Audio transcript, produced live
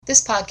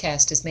This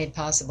podcast is made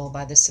possible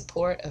by the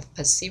support of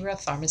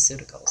Pacira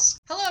Pharmaceuticals.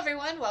 Hello,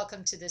 everyone.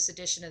 Welcome to this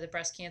edition of the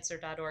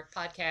BreastCancer.org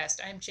podcast.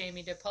 I'm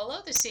Jamie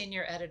DiPolo, the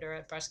senior editor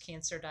at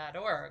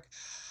BreastCancer.org.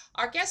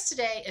 Our guest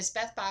today is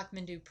Beth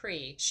Bachman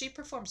Dupree. She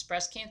performs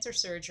breast cancer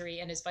surgery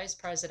and is vice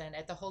president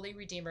at the Holy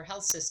Redeemer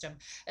Health System,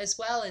 as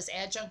well as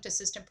adjunct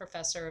assistant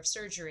professor of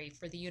surgery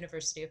for the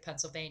University of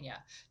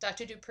Pennsylvania.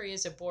 Dr. Dupree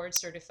is a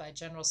board-certified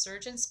general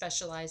surgeon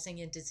specializing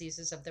in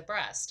diseases of the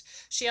breast.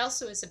 She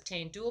also has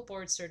obtained dual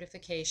board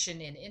certification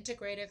in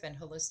integrative and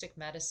holistic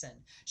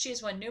medicine. She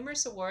has won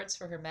numerous awards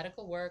for her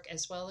medical work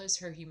as well as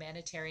her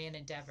humanitarian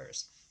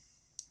endeavors.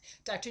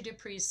 Dr.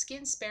 Dupree's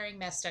skin-sparing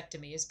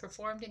mastectomy is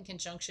performed in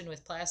conjunction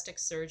with plastic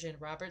surgeon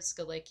Robert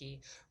Skalicki,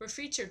 were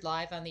featured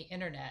live on the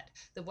internet.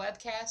 The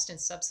webcast and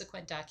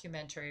subsequent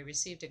documentary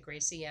received a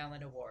Gracie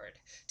Allen Award.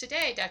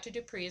 Today, Dr.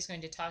 Dupree is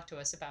going to talk to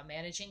us about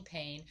managing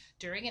pain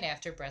during and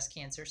after breast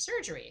cancer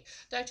surgery.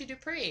 Dr.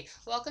 Dupree,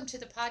 welcome to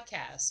the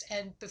podcast.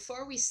 And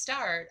before we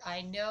start,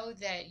 I know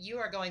that you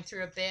are going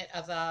through a bit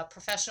of a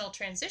professional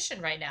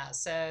transition right now.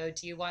 So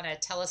do you want to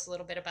tell us a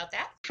little bit about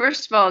that?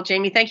 First of all,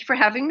 Jamie, thank you for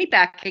having me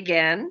back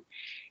again.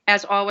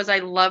 As always, I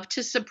love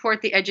to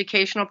support the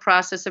educational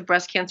process of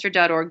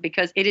breastcancer.org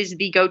because it is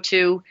the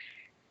go-to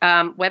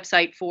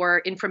website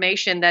for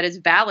information that is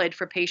valid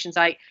for patients.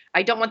 I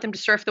don't want them to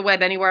surf the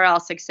web anywhere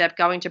else except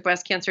going to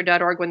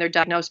breastcancer.org when they're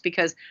diagnosed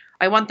because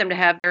I want them to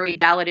have very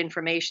valid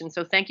information.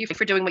 So thank you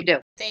for doing what you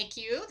do. Thank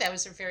you. That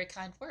was very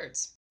kind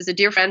words. Is a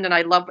dear friend, and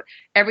I love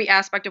every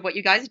aspect of what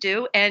you guys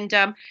do. And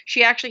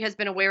she actually has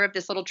been aware of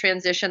this little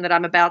transition that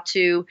I'm about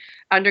to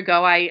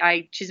undergo.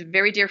 She's a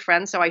very dear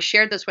friend, so I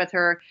shared this with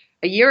her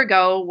a year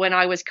ago when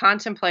I was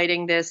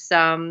contemplating this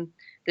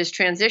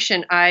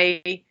transition.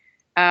 I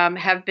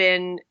have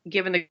been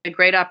given the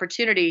great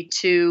opportunity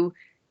to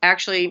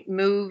actually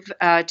move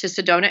to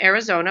Sedona,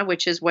 Arizona,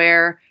 which is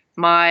where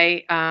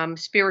my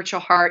spiritual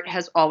heart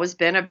has always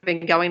been. I've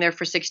been going there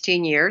for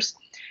 16 years.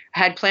 I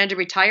had planned to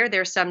retire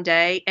there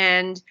someday,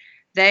 and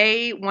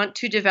they want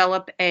to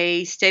develop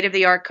a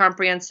state-of-the-art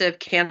comprehensive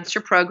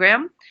cancer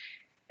program,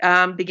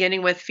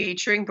 beginning with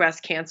featuring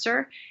breast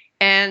cancer.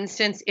 And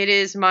since it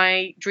is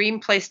my dream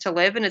place to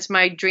live and it's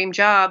my dream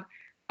job,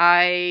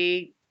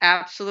 I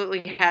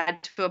absolutely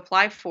had to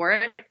apply for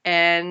it.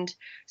 And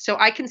so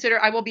I consider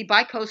I will be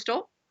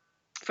bi-coastal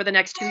for the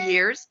next 2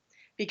 years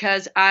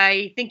because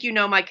I think you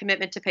know my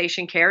commitment to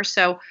patient care.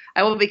 So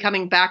I will be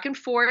coming back and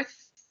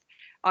forth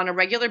on a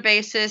regular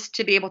basis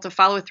to be able to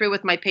follow through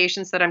with my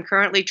patients that I'm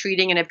currently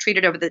treating and have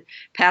treated over the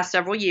past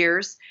several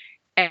years.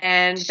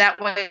 And that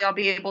way I'll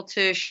be able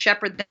to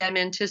shepherd them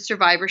into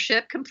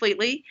survivorship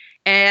completely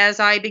as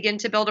I begin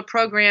to build a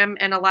program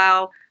and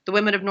allow the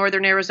women of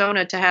Northern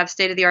Arizona to have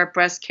state-of-the-art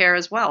breast care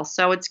as well.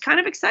 So it's kind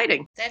of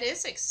exciting. That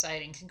is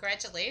exciting.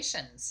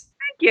 Congratulations.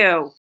 Thank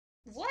you.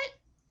 What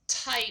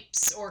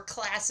types or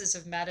classes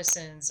of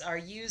medicines are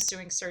used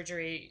during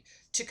surgery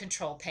to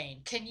control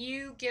pain? Can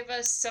you give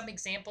us some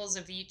examples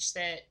of each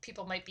that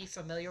people might be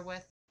familiar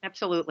with?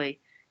 Absolutely.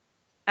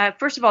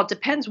 First of all, it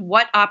depends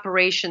what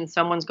operation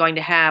someone's going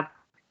to have,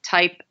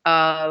 type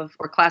of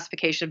or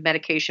classification of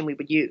medication we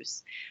would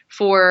use.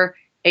 For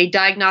a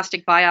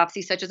diagnostic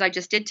biopsy, such as I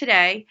just did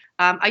today,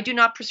 I do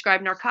not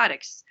prescribe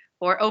narcotics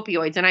or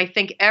opioids. And I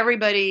think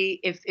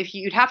everybody, if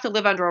you'd have to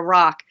live under a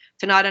rock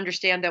to not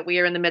understand that we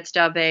are in the midst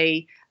of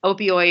a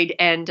opioid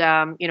and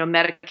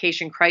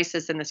medication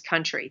crisis in this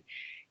country.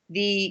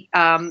 The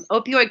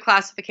opioid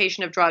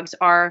classification of drugs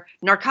are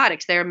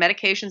narcotics. They are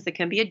medications that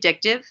can be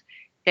addictive.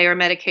 They are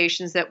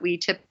medications that we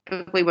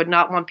typically would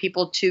not want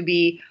people to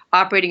be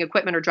operating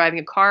equipment or driving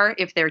a car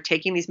if they're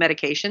taking these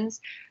medications.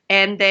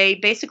 And they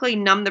basically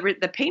numb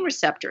the pain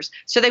receptors.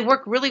 So they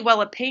work really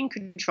well at pain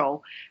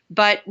control.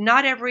 But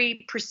not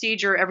every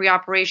procedure, every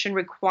operation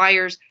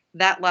requires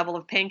that level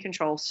of pain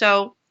control.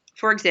 So,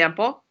 for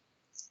example,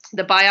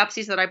 the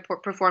biopsies that I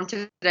perform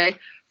today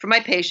for my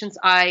patients,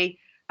 I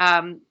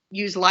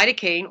use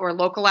lidocaine or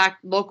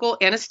local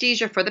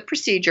anesthesia for the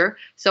procedure.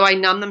 So I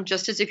numb them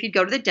just as if you'd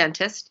go to the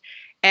dentist.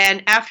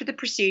 And after the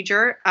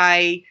procedure,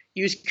 I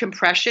use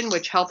compression,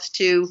 which helps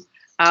to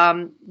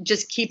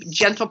just keep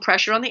gentle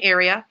pressure on the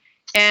area.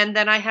 And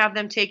then I have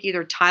them take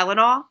either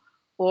Tylenol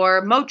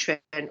or Motrin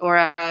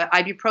or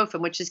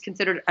ibuprofen, which is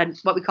considered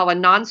what we call a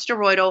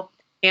non-steroidal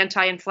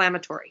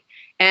anti-inflammatory.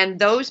 And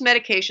those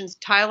medications,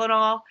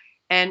 Tylenol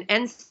and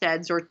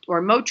NSAIDs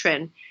or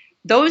Motrin,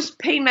 those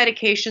pain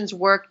medications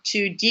work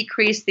to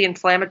decrease the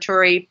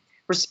inflammatory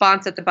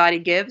response that the body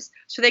gives,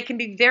 so they can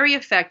be very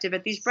effective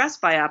at these breast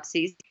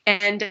biopsies.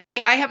 And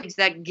I have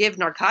that give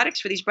narcotics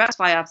for these breast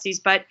biopsies,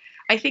 but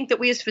I think that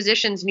we as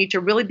physicians need to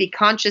really be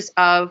conscious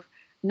of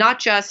not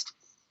just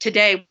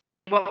today,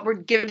 what we're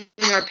giving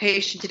our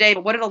patient today,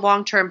 but what are the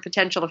long-term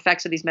potential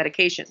effects of these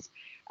medications.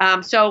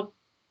 So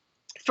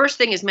first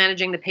thing is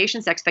managing the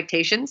patient's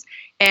expectations.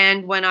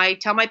 And when I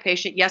tell my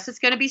patient, yes, it's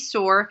going to be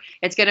sore,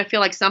 it's going to feel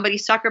like somebody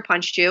sucker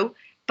punched you,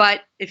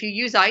 but if you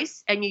use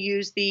ice and you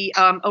use the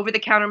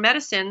over-the-counter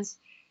medicines,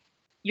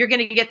 you're going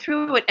to get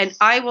through it. And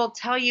I will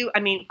tell you, I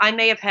mean, I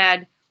may have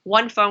had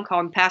one phone call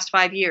in the past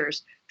 5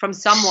 years from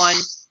someone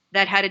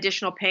that had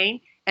additional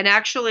pain. And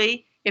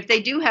actually, if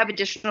they do have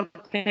additional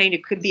pain,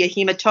 it could be a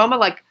hematoma,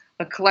 like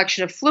a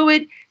collection of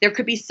fluid. There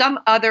could be some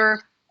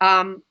other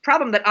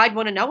problem that I'd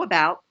want to know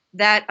about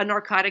that a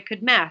narcotic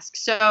could mask.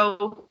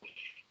 So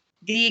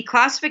the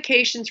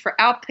classifications for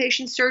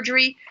outpatient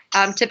surgery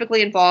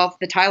typically involve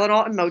the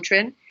Tylenol and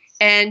Motrin.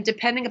 And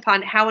depending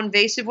upon how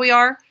invasive we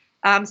are,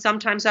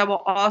 sometimes I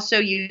will also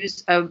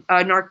use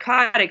a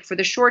narcotic for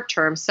the short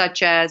term,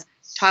 such as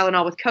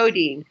Tylenol with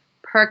codeine,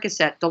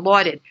 Percocet,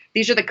 Dilaudid.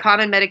 These are the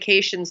common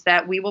medications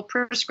that we will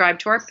prescribe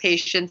to our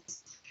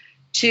patients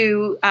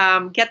to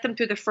get them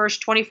through the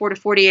first 24 to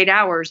 48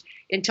 hours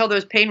until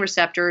those pain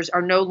receptors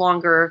are no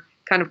longer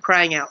kind of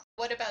crying out.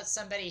 What about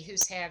somebody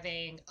who's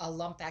having a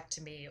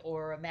lumpectomy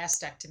or a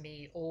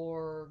mastectomy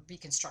or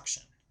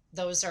reconstruction?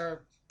 Those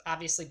are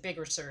obviously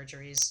bigger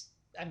surgeries.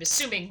 I'm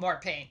assuming more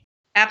pain.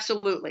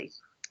 Absolutely.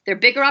 They're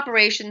bigger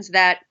operations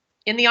that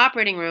in the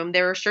operating room,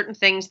 there are certain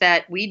things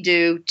that we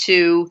do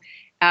to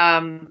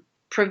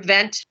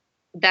prevent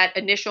that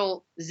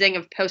initial zing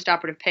of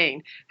postoperative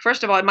pain.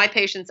 First of all, in my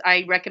patients,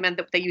 I recommend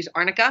that they use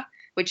arnica,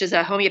 which is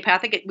a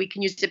homeopathic. We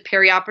can use it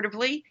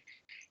perioperatively.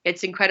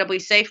 It's incredibly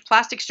safe.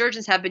 Plastic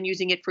surgeons have been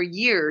using it for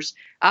years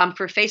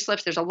for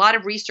facelifts. There's a lot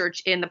of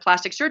research in the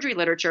plastic surgery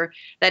literature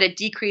that it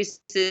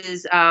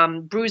decreases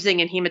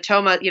bruising and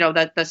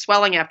hematoma, the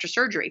swelling after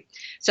surgery.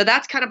 So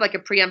that's kind of like a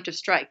preemptive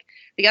strike.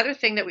 The other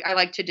thing that I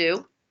like to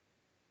do,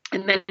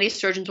 and many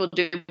surgeons will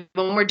do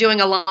when we're doing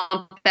a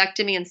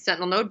lumpectomy and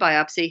sentinel node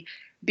biopsy,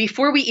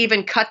 before we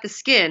even cut the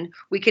skin,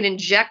 we can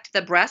inject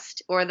the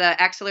breast or the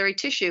axillary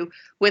tissue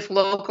with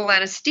local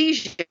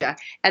anesthesia.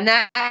 And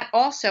that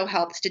also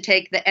helps to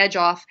take the edge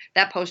off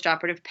that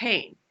postoperative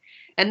pain.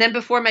 And then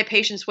before my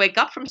patients wake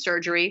up from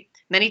surgery,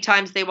 many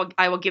times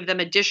I will give them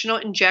additional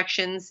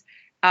injections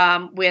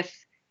with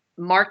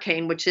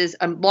Marcaine, which is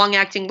a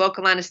long-acting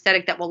local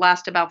anesthetic that will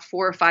last about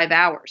 4 or 5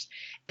 hours.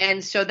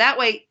 And so that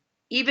way,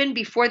 even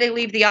before they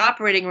leave the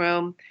operating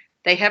room,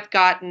 they have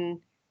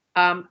gotten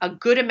a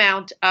good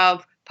amount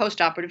of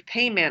postoperative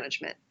pain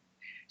management.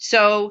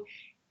 So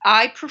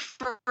I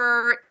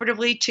prefer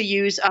to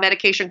use a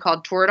medication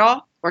called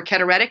Toradol or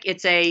Ketoredic.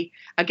 It's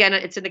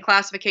in the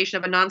classification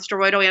of a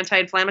non-steroidal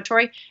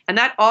anti-inflammatory, and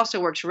that also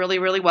works really,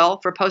 really well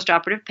for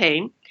postoperative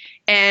pain.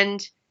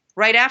 And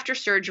right after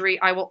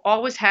surgery, I will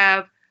always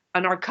have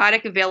a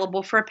narcotic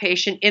available for a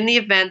patient in the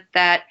event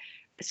that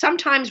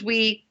sometimes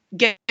we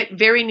get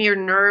very near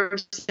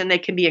nerves and they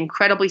can be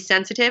incredibly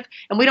sensitive.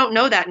 And we don't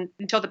know that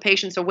until the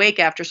patient's awake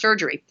after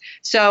surgery.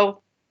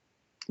 So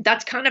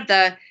that's kind of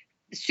the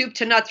soup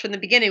to nuts from the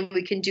beginning.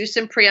 We can do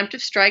some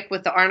preemptive strike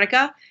with the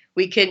arnica.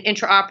 We can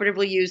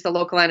intraoperatively use the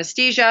local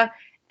anesthesia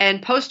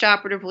and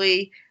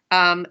postoperatively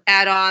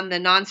add on the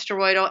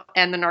nonsteroidal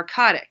and the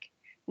narcotic.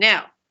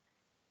 Now,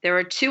 there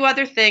are two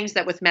other things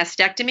that with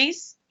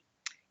mastectomies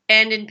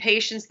and in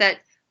patients that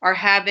are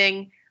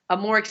having a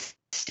more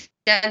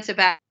extensive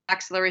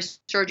axillary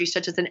surgery,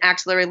 such as an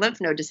axillary lymph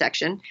node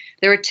dissection,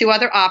 there are two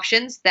other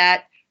options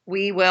that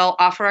we will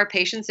offer our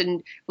patients,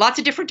 and lots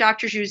of different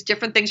doctors use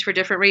different things for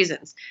different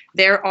reasons.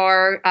 There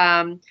are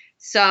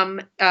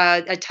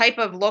a type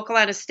of local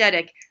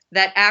anesthetic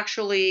that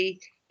actually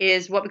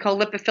is what we call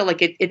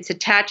lipophilic. It's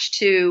attached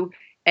to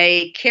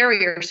a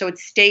carrier, so it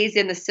stays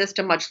in the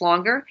system much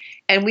longer,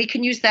 and we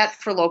can use that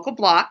for local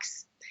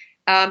blocks.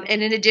 And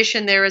in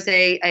addition, there is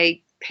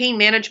a pain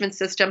management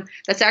system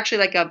that's actually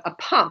like a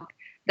pump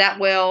that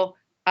will,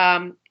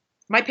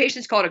 my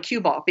patients call it a cue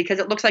ball because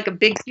it looks like a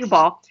big cue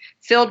ball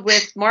filled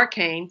with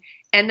Marcaine,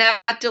 and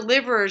that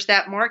delivers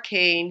that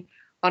Marcaine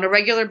on a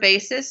regular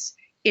basis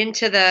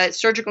into the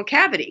surgical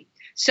cavity.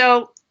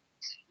 So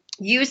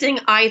using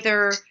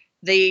either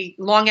the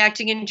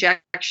long-acting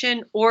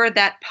injection or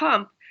that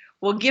pump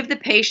will give the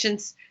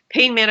patients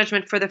pain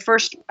management for the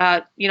first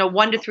 1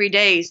 to 3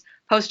 days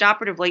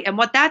postoperatively. And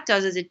what that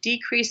does is it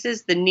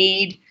decreases the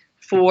need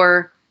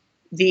for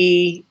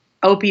the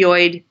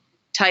opioid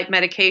type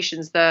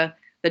medications, the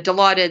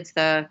Dilaudids,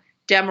 the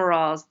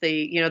Demerols,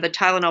 the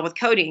Tylenol with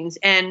codeines.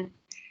 And,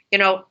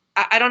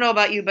 I don't know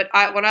about you, but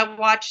when I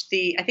watched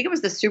I think it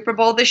was the Super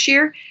Bowl this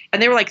year,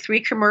 and there were like 3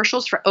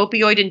 commercials for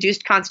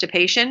opioid-induced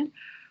constipation,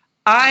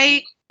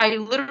 I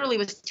literally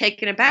was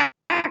taken aback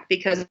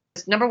because,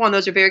 number one,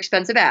 those are very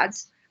expensive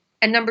ads.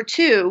 And number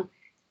two,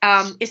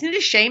 isn't it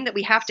a shame that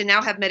we have to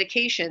now have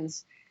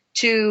medications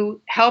to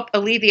help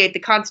alleviate the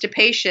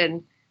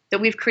constipation that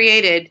we've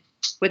created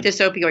with this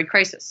opioid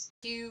crisis?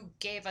 You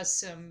gave us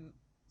some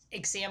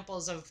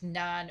examples of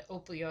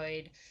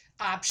non-opioid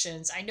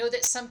options. I know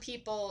that some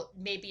people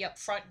maybe up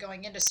front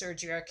going into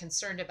surgery are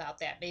concerned about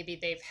that. Maybe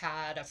they've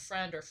had a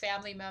friend or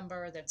family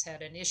member that's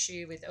had an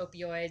issue with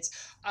opioids.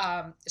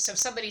 So if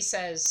somebody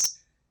says,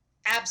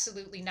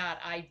 absolutely not,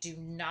 I do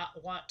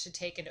not want to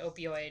take an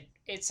opioid,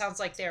 it sounds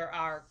like there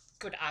are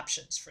good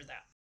options for them.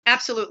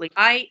 Absolutely.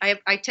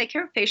 I take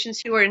care of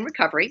patients who are in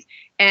recovery,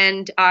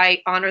 and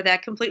I honor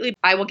that completely.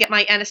 I will get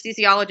my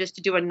anesthesiologist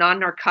to do a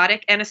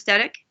non-narcotic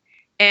anesthetic,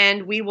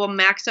 and we will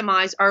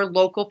maximize our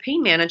local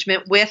pain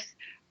management with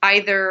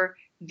either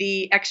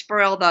the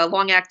Exparel, the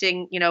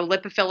long-acting,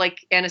 lipophilic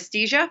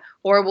anesthesia,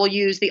 or we'll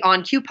use the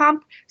On-Q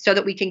pump so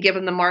that we can give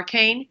them the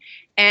Marcaine.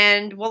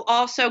 And we'll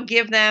also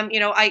give them,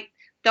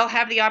 they'll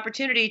have the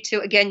opportunity to,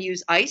 again,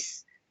 use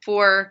ice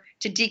to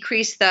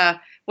decrease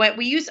when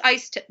we use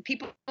ice,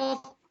 people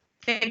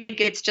think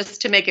it's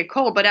just to make it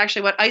cold, but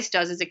actually what ice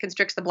does is it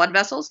constricts the blood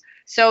vessels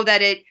so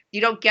that you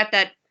don't get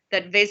that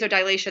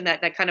vasodilation,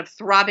 that kind of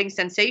throbbing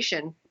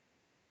sensation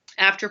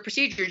after a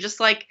procedure. Just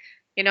like,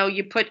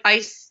 you put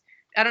ice,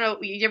 I don't know,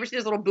 you ever see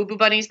those little boo-boo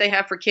bunnies they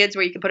have for kids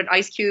where you can put an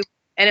ice cube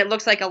and it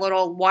looks like a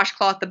little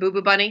washcloth, the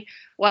boo-boo bunny?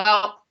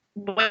 Well,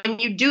 when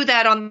you do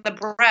that on the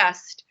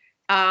breast,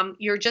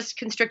 you're just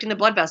constricting the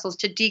blood vessels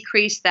to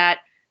decrease that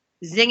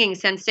zinging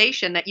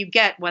sensation that you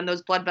get when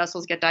those blood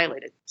vessels get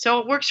dilated. So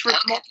it works for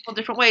multiple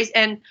different ways.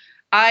 And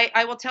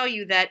I will tell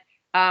you that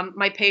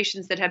my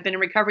patients that have been in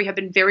recovery have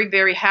been very,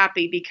 very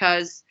happy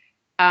because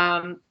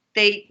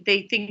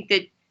they think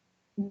that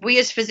we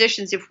as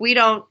physicians, if we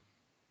don't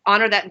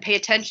honor that and pay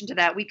attention to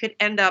that, we could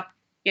end up,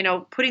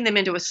 putting them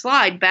into a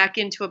slide back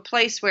into a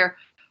place where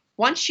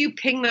once you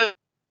ping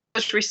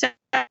those receptors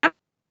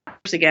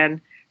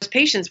again, those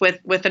patients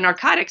with the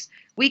narcotics,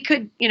 we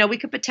could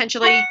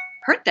potentially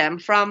hurt them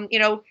from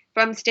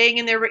staying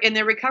in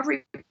their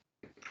recovery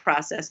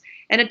process.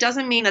 And it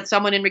doesn't mean that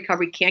someone in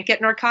recovery can't get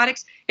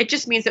narcotics. It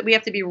just means that we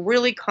have to be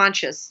really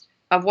conscious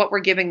of what we're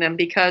giving them,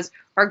 because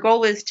our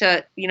goal is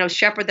to,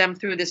 shepherd them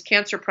through this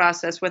cancer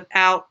process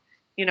without,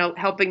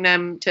 helping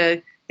them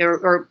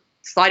or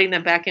sliding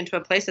them back into a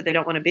place that they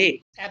don't want to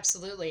be.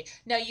 Absolutely.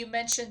 Now, you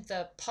mentioned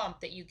the pump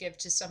that you give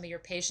to some of your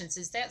patients.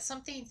 Is that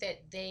something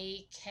that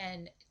they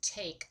can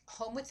take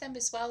home with them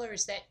as well, or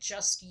is that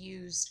just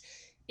used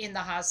in the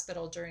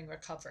hospital during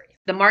recovery?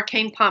 The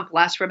Marcaine pump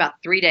lasts for about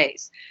 3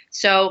 days.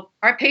 So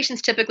our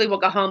patients typically will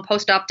go home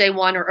post-op day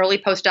 1 or early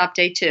post-op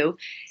day 2.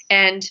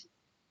 And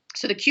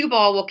so the cue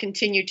ball will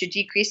continue to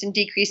decrease and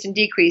decrease and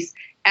decrease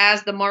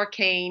as the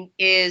Marcaine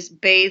is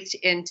bathed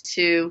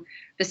into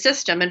the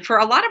system. And for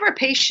a lot of our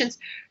patients,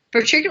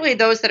 particularly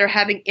those that are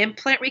having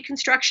implant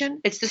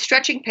reconstruction, it's the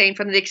stretching pain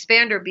from the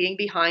expander being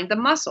behind the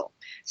muscle.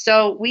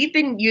 So we've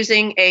been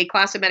using a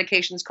class of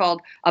medications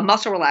called a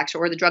muscle relaxer,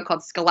 or the drug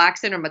called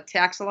Scalaxin or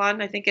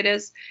Metaxalon, I think it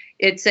is.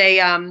 It's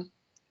a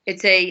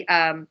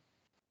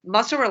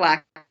muscle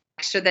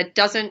relaxer that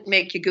doesn't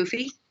make you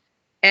goofy.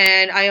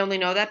 And I only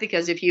know that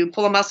because if you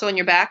pull a muscle in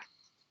your back,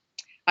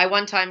 I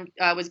one time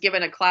was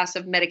given a class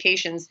of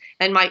medications,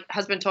 and my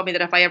husband told me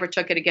that if I ever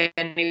took it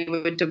again, he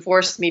would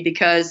divorce me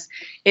because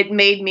it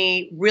made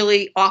me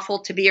really awful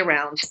to be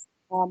around.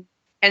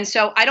 And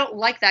so I don't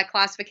like that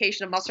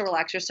classification of muscle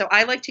relaxer. So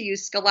I like to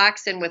use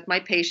Scalaxin with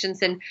my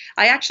patients. And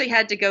I actually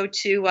had to go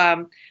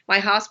to my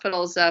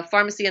hospital's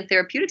pharmacy and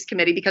therapeutics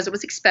committee because it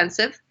was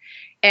expensive.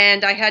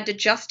 And I had to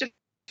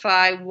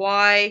justify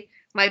why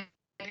my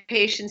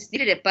patients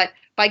needed it. But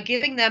by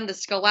giving them the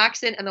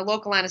Scalaxin and the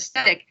local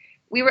anesthetic,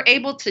 we were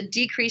able to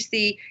decrease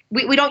we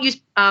don't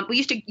use, we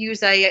used to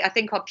use a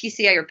thing called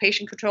PCA, or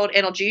patient-controlled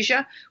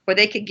analgesia, where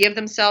they could give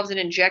themselves an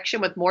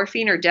injection with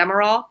morphine or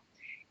Demerol.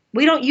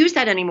 We don't use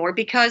that anymore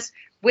because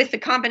with the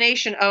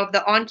combination of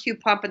the On-Q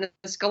pump and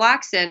the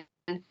Scalaxin,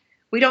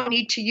 we don't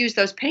need to use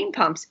those pain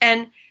pumps.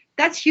 And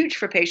that's huge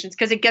for patients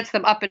because it gets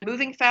them up and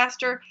moving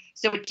faster.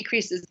 So it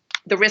decreases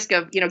the risk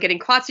of, getting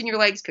clots in your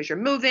legs because you're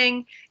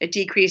moving. It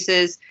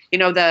decreases,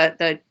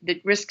 the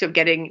risk of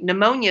getting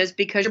pneumonias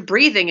because you're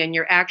breathing and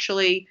you're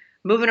actually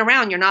moving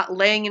around. You're not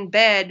laying in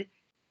bed,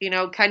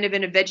 kind of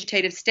in a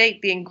vegetative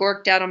state being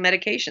gorked out on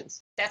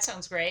medications. That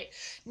sounds great.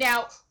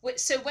 Now,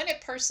 so when a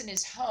person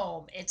is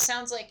home, it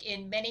sounds like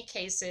in many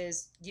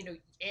cases,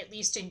 at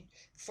least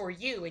for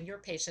you and your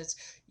patients,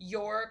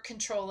 you're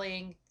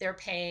controlling their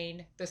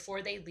pain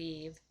before they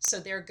leave. So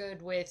they're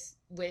good with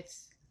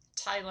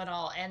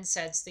Tylenol,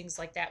 NSAIDs, things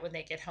like that when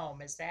they get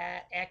home. Is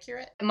that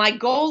accurate? My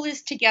goal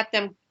is to get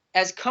them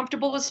as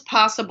comfortable as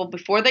possible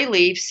before they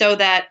leave so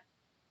that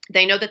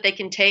they know that they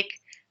can take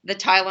the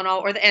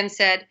Tylenol or the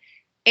NSAID,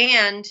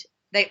 and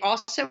they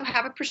also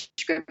have a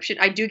prescription.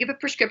 I do give a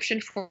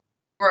prescription for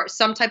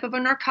some type of a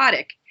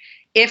narcotic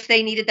if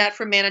they needed that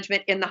for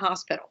management in the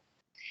hospital.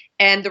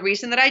 And the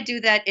reason that I do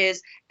that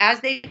is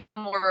as they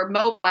become more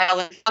mobile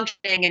and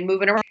functioning and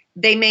moving around,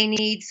 they may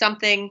need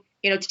something,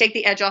 to take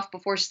the edge off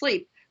before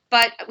sleep.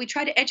 But we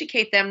try to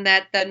educate them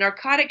that the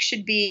narcotic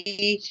should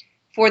be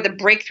for the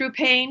breakthrough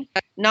pain,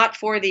 not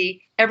for the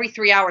every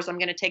 3 hours I'm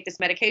going to take this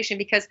medication.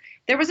 Because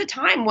there was a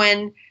time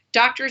when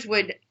doctors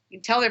would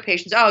tell their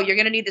patients, oh, you're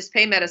going to need this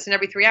pain medicine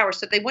every 3 hours.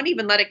 So they wouldn't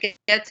even let it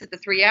get to the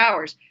 3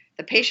 hours.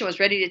 The patient was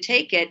ready to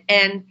take it.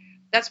 And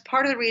that's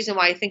part of the reason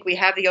why I think we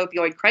have the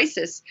opioid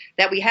crisis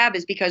that we have,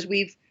 is because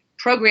we've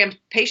programmed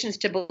patients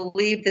to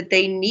believe that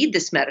they need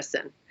this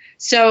medicine.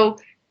 So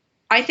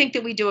I think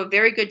that we do a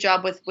very good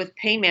job with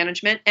pain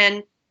management,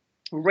 and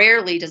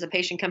rarely does a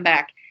patient come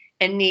back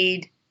and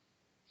need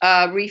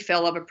a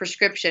refill of a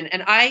prescription.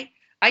 And I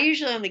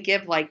usually only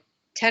give like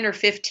 10 or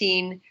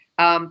 15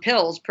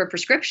 pills per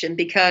prescription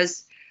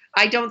because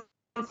I don't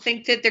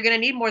think that they're going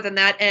to need more than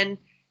that. And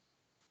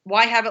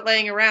why have it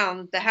laying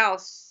around the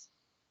house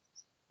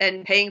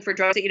and paying for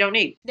drugs that you don't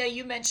need. Now,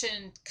 you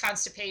mentioned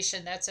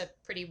constipation. That's a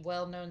pretty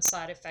well-known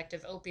side effect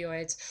of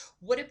opioids.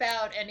 What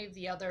about any of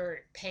the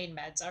other pain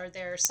meds? Are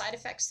there side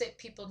effects that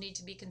people need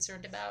to be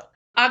concerned about?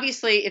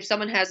 Obviously, if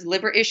someone has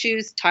liver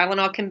issues,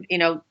 Tylenol can,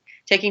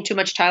 taking too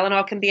much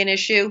Tylenol can be an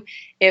issue.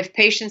 If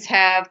patients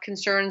have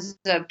concerns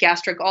of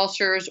gastric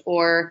ulcers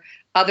or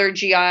other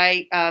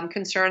GI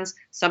concerns,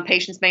 some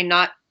patients may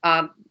not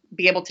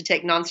be able to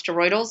take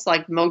nonsteroidals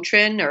like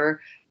Motrin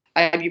or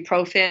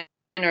ibuprofen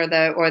or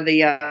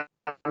the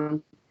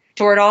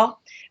Toradol.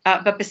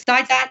 But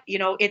besides that,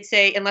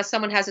 unless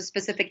someone has a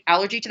specific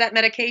allergy to that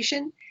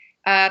medication,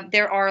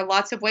 there are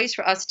lots of ways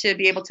for us to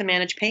be able to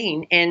manage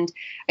pain. And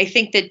I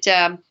think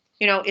that,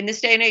 in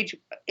this day and age,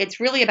 it's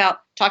really about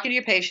talking to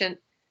your patient,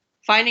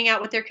 finding out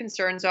what their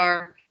concerns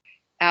are,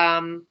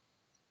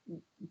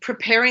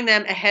 preparing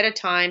them ahead of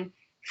time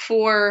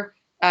for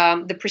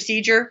the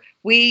procedure.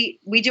 We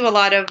do a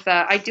lot of,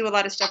 I do a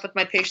lot of stuff with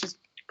my patients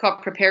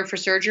called Prepare for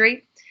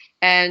Surgery.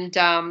 And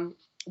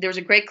there was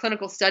a great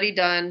clinical study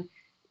done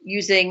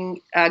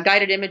using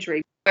guided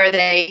imagery where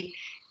they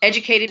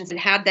educated and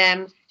had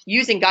them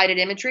using guided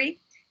imagery.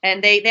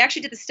 And they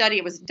actually did the study.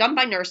 It was done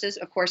by nurses,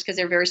 of course, because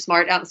they're very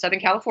smart out in Southern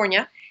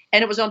California.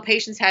 And it was on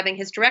patients having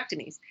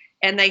hysterectomies.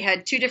 And they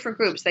had two different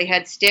groups. They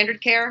had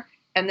standard care,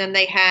 and then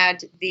they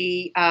had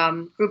the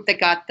group that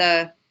got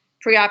the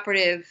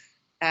preoperative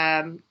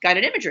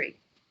guided imagery.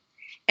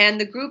 And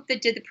the group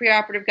that did the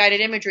preoperative guided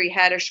imagery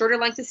had a shorter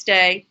length of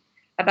stay,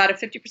 about a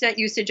 50%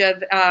 usage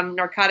of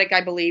narcotic,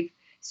 I believe.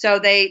 So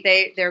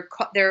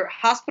their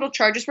hospital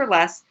charges were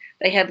less.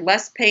 They had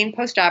less pain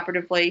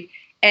postoperatively,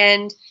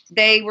 and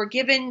they were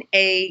given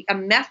a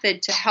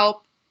method to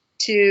help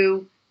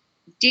to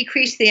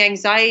decrease the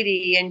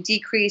anxiety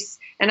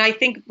and I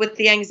think with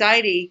the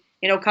anxiety,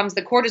 comes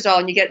the cortisol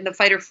and you get in the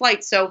fight or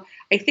flight. So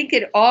I think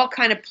it all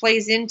kind of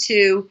plays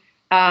into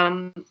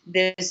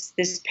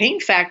this pain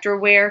factor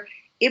where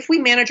if we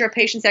manage our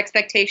patients'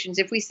 expectations,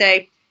 if we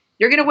say,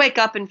 you're going to wake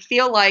up and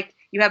feel like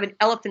you have an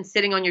elephant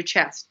sitting on your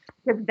chest,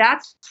 because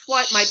that's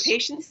what my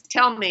patients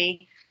tell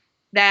me,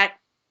 that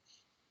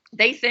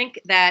they think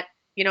that,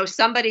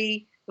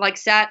 somebody like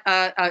sat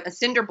a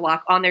cinder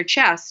block on their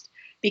chest,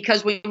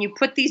 because when you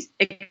put these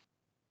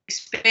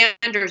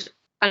expanders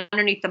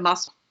underneath the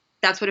muscle,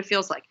 that's what it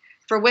feels like.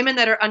 For women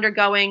that are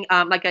undergoing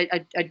like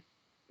a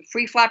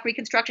free flap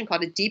reconstruction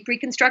called a deep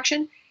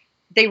reconstruction,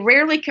 they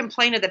rarely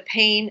complain of the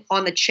pain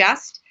on the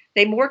chest.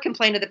 They more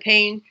complain of the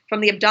pain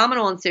from the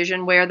abdominal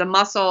incision where the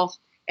muscle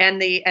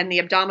and the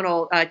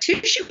abdominal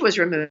tissue was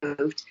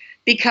removed,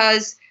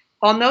 because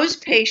on those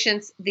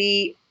patients,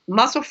 the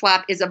muscle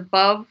flap is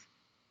above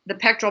the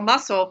pectoral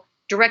muscle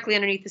directly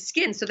underneath the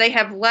skin. So they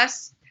have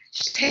less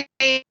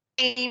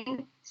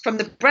pain from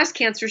the breast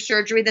cancer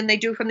surgery than they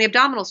do from the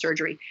abdominal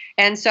surgery.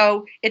 And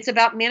so it's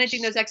about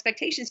managing those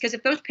expectations, because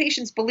if those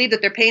patients believe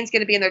that their pain is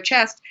going to be in their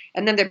chest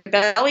and then their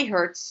belly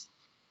hurts,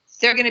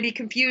 they're going to be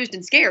confused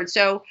and scared.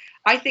 So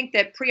I think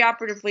that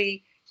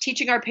preoperatively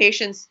teaching our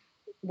patients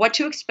what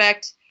to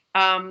expect.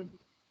 A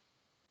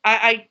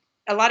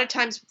lot of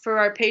times for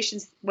our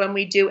patients, when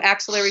we do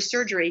axillary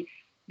surgery,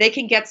 they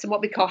can get some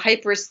what we call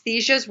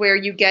hyperesthesias, where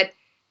you get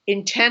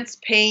intense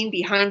pain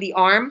behind the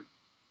arm,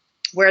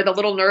 where the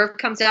little nerve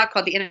comes out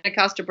called the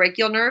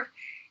intercostobrachial nerve.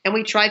 And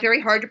we try very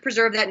hard to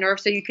preserve that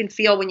nerve so you can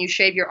feel when you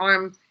shave your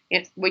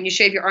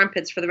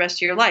armpits for the rest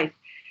of your life.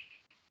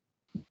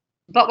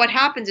 But what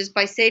happens is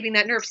by saving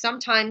that nerve,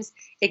 sometimes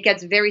it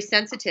gets very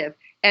sensitive.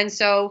 And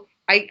so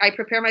I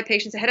prepare my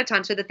patients ahead of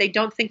time so that they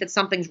don't think that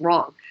something's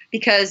wrong.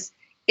 Because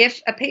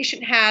if a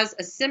patient has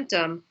a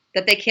symptom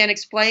that they can't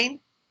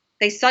explain,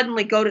 they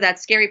suddenly go to that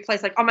scary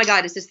place like, oh my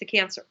God, is this the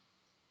cancer?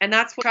 And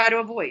that's what I try to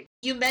avoid.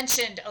 You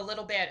mentioned a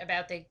little bit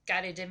about the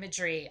guided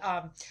imagery.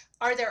 Are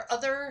there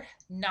other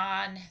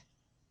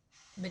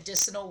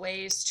non-medicinal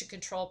ways to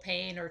control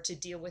pain or to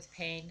deal with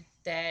pain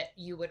that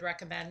you would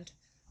recommend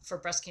for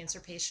breast cancer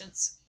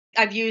patients?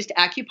 I've used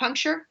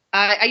acupuncture.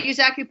 I use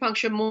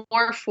acupuncture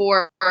more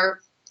for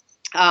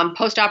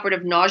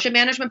postoperative nausea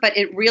management, but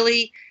it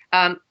really,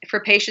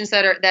 for patients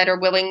that are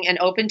willing and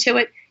open to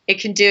it, it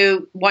can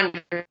do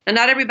wonders. And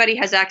not everybody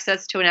has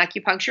access to an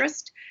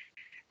acupuncturist.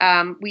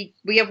 We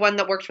have one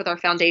that works with our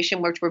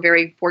foundation, which we're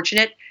very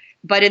fortunate.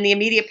 But in the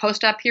immediate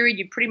post-op period,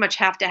 you pretty much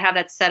have to have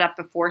that set up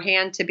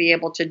beforehand to be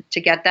able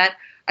to get that.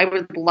 I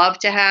would love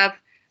to have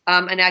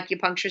an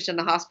acupuncturist in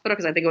the hospital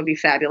because I think it would be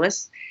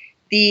fabulous.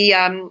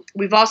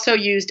 We've also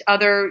used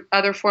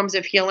other forms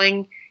of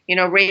healing,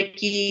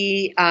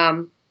 Reiki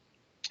and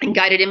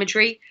guided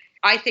imagery.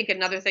 I think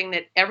another thing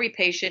that every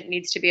patient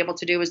needs to be able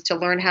to do is to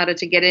learn how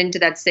to get into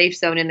that safe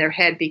zone in their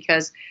head,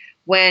 because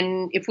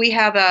if we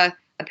have a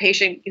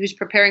patient who's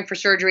preparing for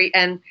surgery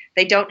and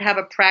they don't have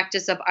a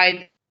practice of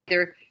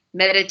either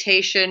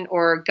meditation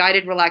or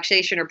guided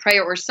relaxation or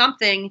prayer or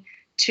something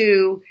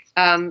to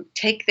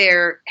take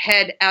their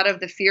head out of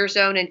the fear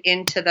zone and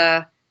into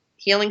the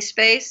healing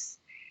space,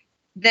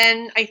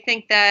 then I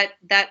think that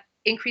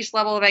increased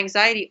level of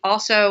anxiety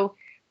also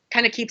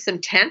kind of keeps them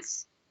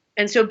tense.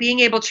 And so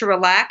being able to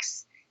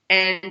relax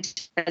And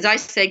as I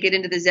say, get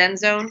into the Zen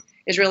zone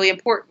is really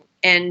important.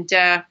 And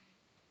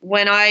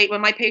when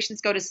my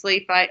patients go to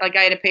sleep, I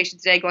had a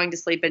patient today going to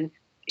sleep, and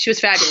she was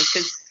fabulous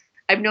because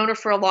I've known her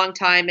for a long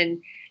time.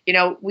 And,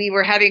 we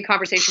were having a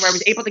conversation where I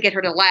was able to get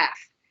her to laugh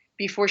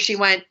before she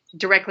went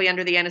directly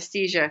under the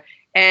anesthesia.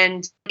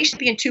 And you should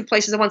be in two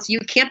places at once. You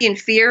can't be in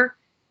fear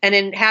and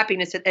in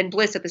happiness and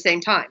bliss at the same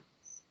time.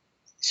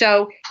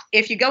 So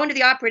if you go into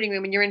the operating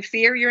room and you're in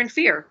fear, you're in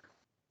fear.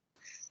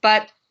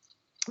 But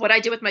what I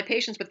do with my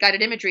patients with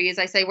guided imagery is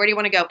I say, where do you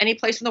want to go? Any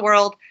place in the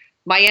world.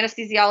 My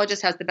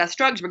anesthesiologist has the best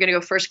drugs. We're going to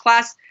go first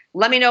class.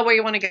 Let me know where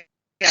you want to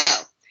go.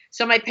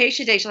 So my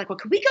patient today, she's like, well,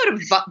 could we go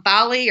to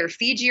Bali or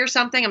Fiji or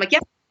something? I'm like, yeah,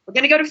 we're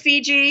going to go to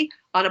Fiji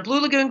on a Blue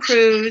Lagoon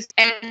cruise.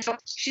 And so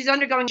she's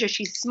undergoing,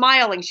 she's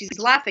smiling, she's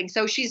laughing.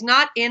 So she's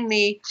not in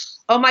the,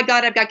 oh my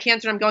God, I've got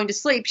cancer and I'm going to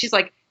sleep. She's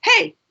like,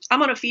 hey,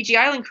 I'm on a Fiji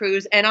Island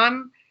cruise and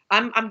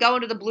I'm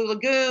going to the Blue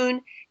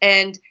Lagoon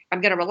and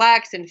I'm going to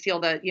relax and feel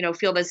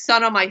the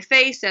sun on my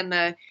face and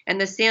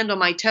the sand on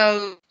my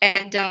toes.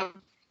 And,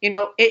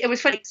 it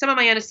was funny. Some of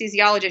my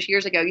anesthesiologists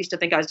years ago used to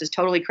think I was just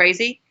totally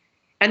crazy.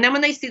 And then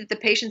when they see that the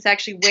patients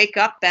actually wake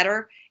up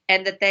better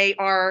and that they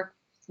are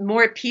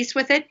more at peace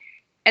with it,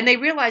 and they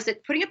realize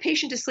that putting a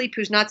patient to sleep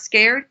who's not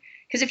scared,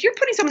 because if you're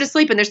putting someone to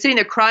sleep and they're sitting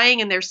there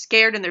crying and they're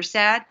scared and they're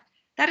sad,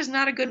 that is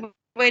not a good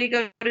way to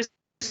go to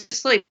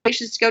sleep.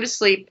 Patients go to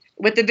sleep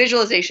with the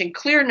visualization,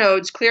 clear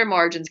nodes, clear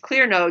margins,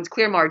 clear nodes,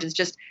 clear margins.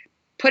 Just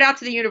put out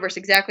to the universe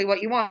exactly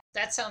what you want.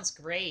 That sounds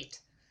great.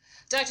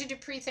 Dr.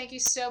 Dupree, thank you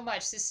so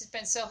much. This has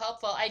been so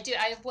helpful. I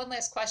have one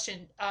last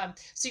question.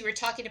 So you were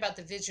talking about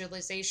the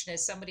visualization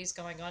as somebody's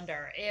going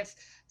under. If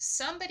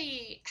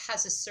somebody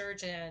has a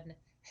surgeon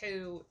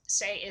who,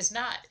 say, is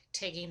not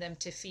taking them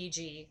to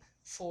Fiji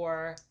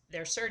for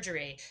their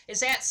surgery,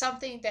 is that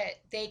something that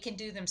they can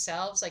do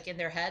themselves, like in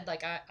their head?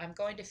 Like, I'm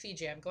going to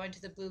Fiji, I'm going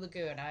to the Blue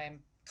Lagoon,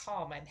 I'm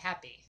calm, I'm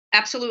happy.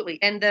 Absolutely.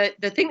 And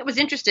the thing that was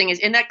interesting is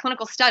in that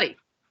clinical study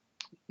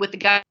with the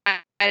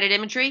guided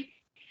imagery,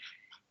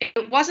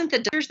 it wasn't the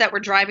doctors that were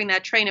driving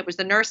that train, it was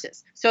the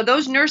nurses. So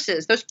those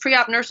nurses, those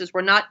pre-op nurses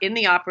were not in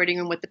the operating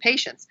room with the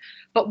patients.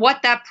 But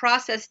what that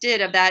process did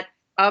of that,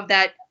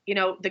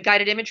 the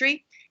guided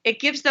imagery, it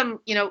gives them,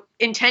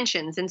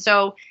 intentions. And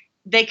so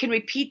they can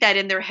repeat that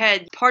in their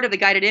head. Part of the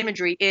guided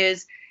imagery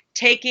is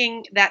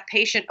taking that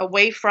patient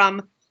away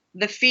from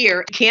the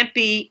fear. It can't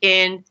be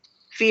in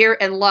fear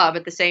and love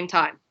at the same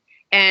time.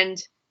 And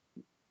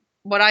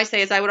what I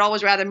say is I would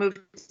always rather move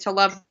to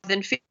love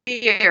than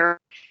fear.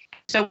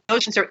 So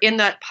emotions are in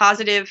that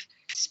positive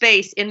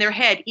space in their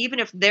head, even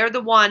if they're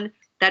the one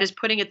that is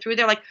putting it through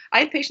there. Like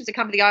I have patients that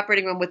come to the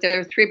operating room with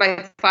their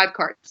 3x5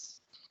 cards,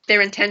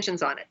 their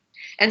intentions on it.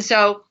 And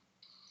so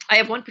I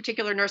have one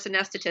particular nurse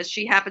anesthetist.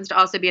 She happens to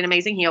also be an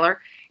amazing healer.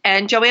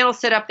 And Joanne will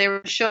sit up there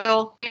and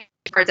she'll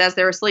cards as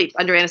they're asleep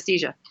under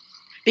anesthesia.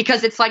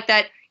 Because it's like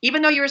that,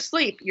 even though you're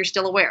asleep, you're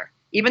still aware.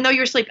 Even though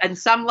you're asleep, at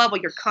some level,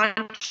 your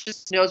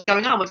consciousness knows what's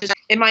going on. Which is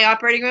in my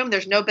operating room,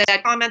 there's no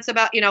bad comments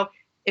about,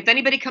 if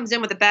anybody comes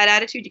in with a bad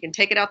attitude, you can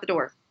take it out the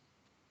door.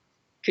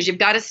 Because you've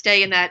got to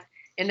stay in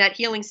that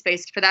healing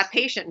space for that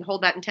patient and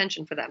hold that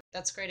intention for them.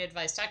 That's great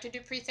advice. Dr.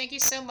 Dupree, thank you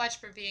so much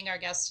for being our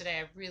guest today.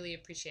 I really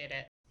appreciate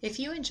it. If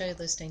you enjoyed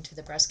listening to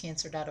the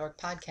breastcancer.org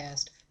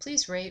podcast,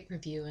 please rate,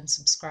 review, and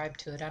subscribe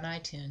to it on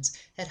iTunes.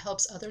 It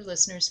helps other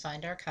listeners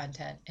find our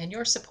content, and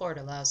your support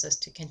allows us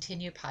to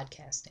continue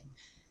podcasting.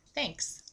 Thanks.